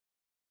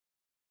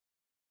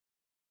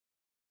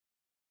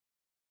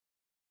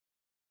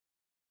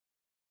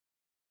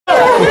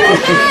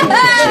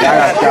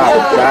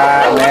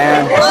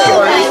man.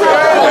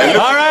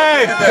 All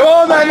right. Come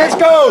on, man. Let's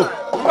go.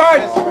 All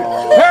right.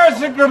 Here's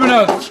the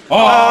criminals.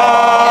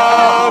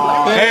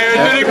 Oh, here's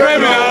the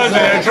criminals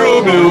in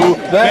true blue.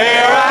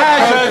 They're a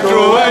hash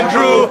true and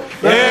true.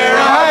 They're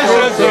a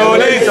hash so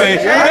they say.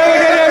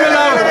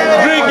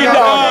 Drink it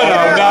down,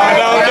 down, down,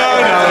 down,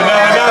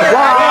 down, down.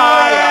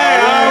 Why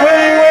are we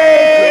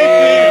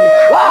waiting?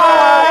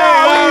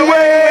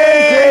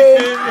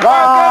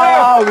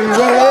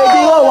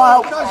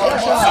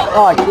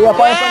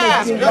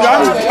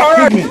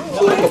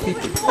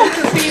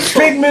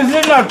 Pygmies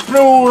is not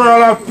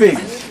plural of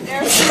pigs.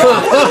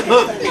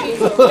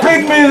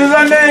 Pygmies is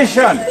a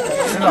nation.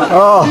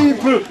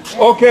 People,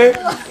 okay,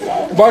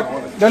 but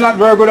they're not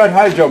very good at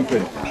high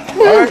jumping.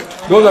 All right,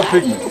 those are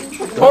pygmies.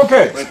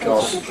 Okay,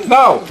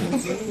 now,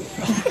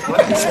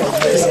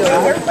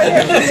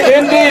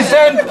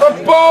 indecent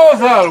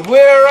proposal,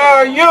 where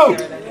are you?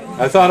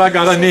 I thought I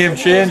got a name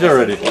change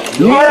already.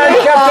 All right,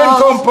 Captain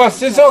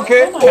Compass, it's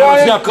okay.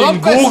 Captain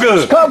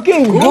Google.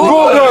 Captain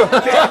Google.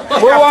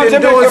 We want to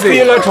make you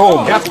feel at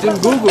home. Captain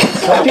Google.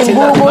 Captain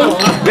Google.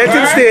 Let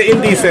him stay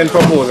indecent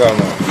proposal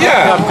now.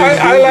 Yeah,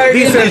 I like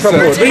Decent indecent.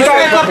 proposal. You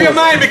make up your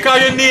mind because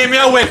your name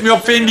you wake me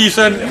up for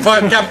indecent for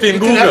Captain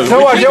Google.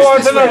 So what, you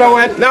want another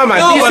one? No, man.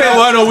 No, but I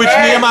want to know which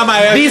name am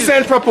I?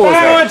 Decent I proposal.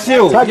 want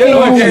you. You know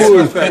what it is.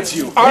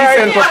 All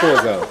Decent right.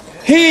 proposal.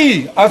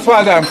 He, as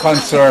far as I'm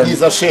concerned,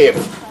 He's a shame.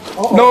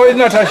 no, he's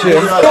not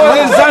ashamed. He was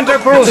in Santa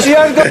Cruz. He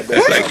has got,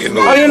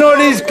 and you know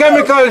these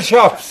chemical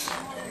shops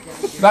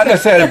that they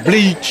sell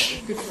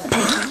bleach,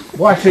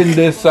 washing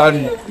this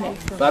and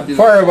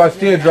Forever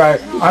Stay Dry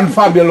and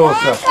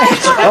Fabulosa.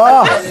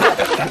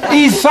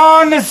 He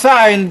saw on the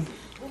sign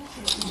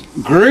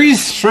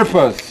grease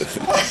strippers,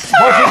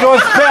 but it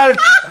was spelled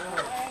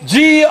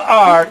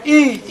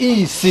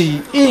Greece.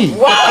 And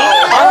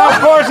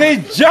of course he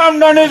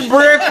jammed on his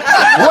brake,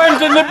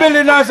 went in the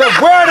building and said,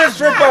 where are the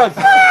strippers?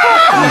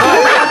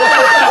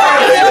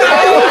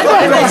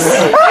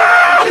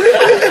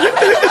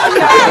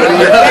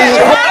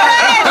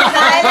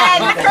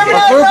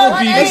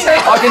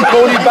 I can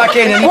call you back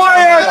in and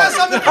Quiet! As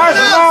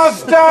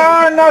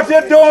master, not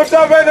you don't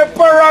have any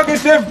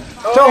prerogative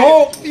to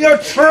hook your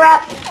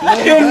trap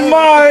in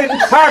my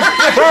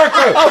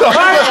circle.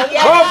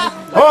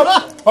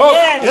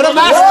 Up. Get a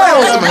mask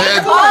on him,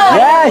 head.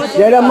 yes,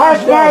 you're the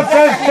master.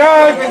 Master's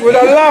charged with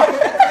a lack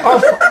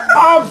of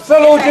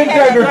absolute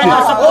integrity.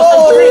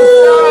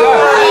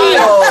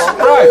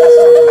 Right.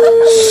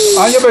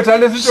 And you better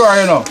listen to her,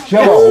 you know. She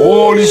have a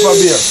whole heap of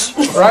beer.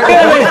 Right?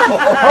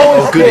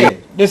 How is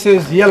it? This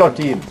is yellow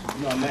team.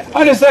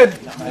 And he said,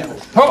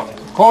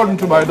 according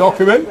to my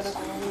documents,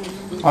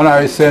 and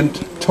I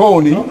sent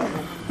Tony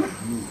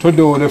to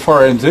do the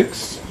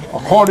forensics,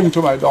 according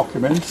to my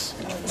documents,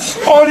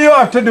 all you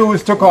have to do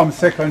is to come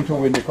second to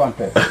win the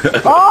contest.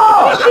 So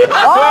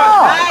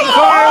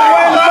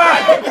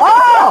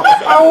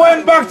I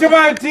went back to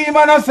my team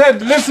and I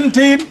said, listen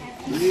team,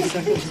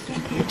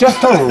 just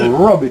to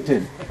rub it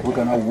in, we're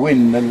going to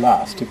win the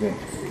last event.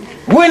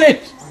 Win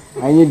it!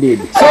 And you did.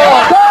 So,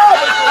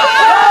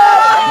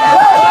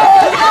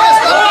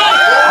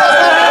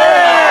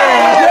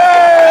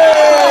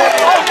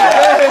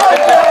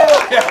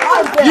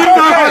 You know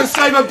how to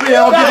save a beer,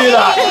 I'll give you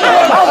that.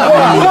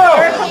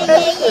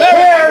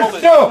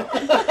 So,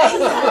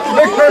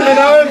 the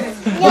criminals,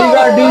 these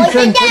are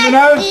decent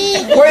criminals.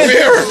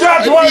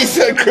 That was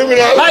Decent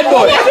criminal. I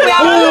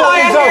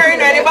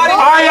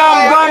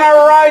am gonna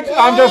write,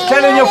 I'm just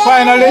telling you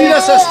finally,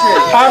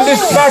 I'm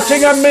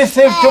dispatching a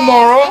missive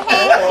tomorrow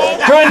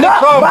to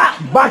Indicom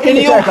Back in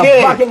the UK,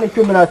 back in the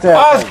criminal circle.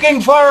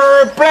 asking for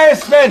a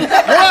replacement.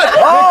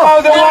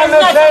 Because the one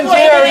that sent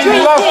here,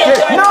 he lost it.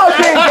 No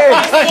drinking!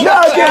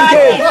 No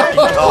drinking!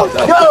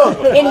 Go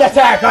in the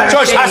circle.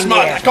 Judge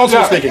Asman,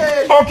 Council speaking.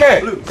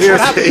 Okay,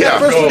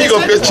 Yeah, speak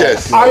up your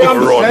chest. I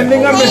am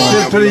sending a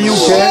missive to the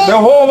UK, the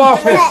Home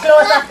Office,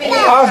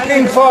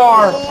 asking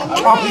for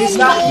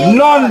a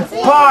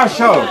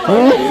non-partial,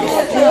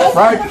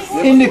 right,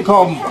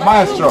 Indicom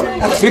maestro.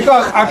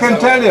 Because I can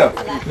tell you,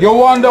 you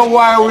wonder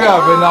why we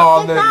have in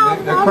all the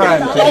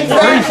crime thing.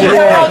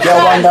 Yeah, you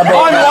wonder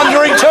about I'm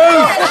wondering too.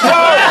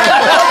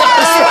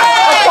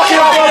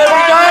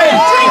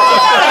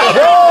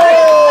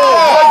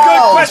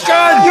 Good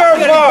question. Your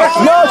fault.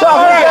 no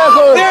talking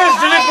circle. There's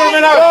the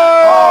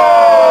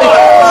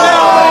criminal.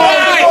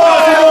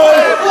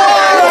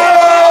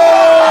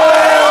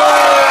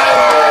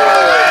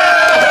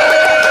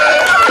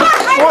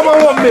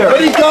 But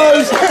he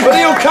goes, but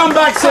he'll come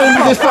back soon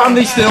with his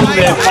family still with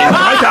him.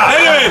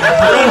 Anyway,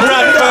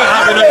 congrats for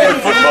having a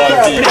good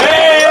football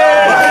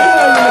team.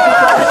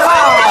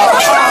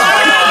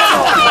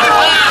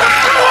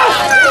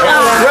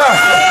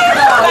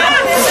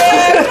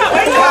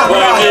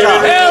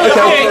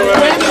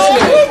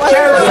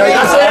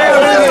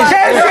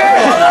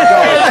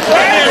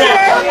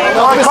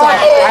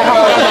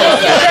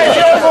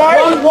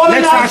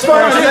 Next match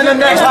first and then the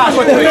next match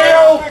with the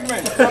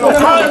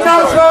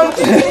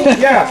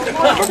Yeah.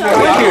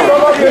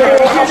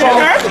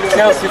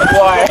 Chelsea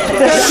boy.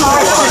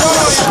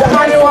 The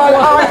manual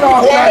art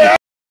of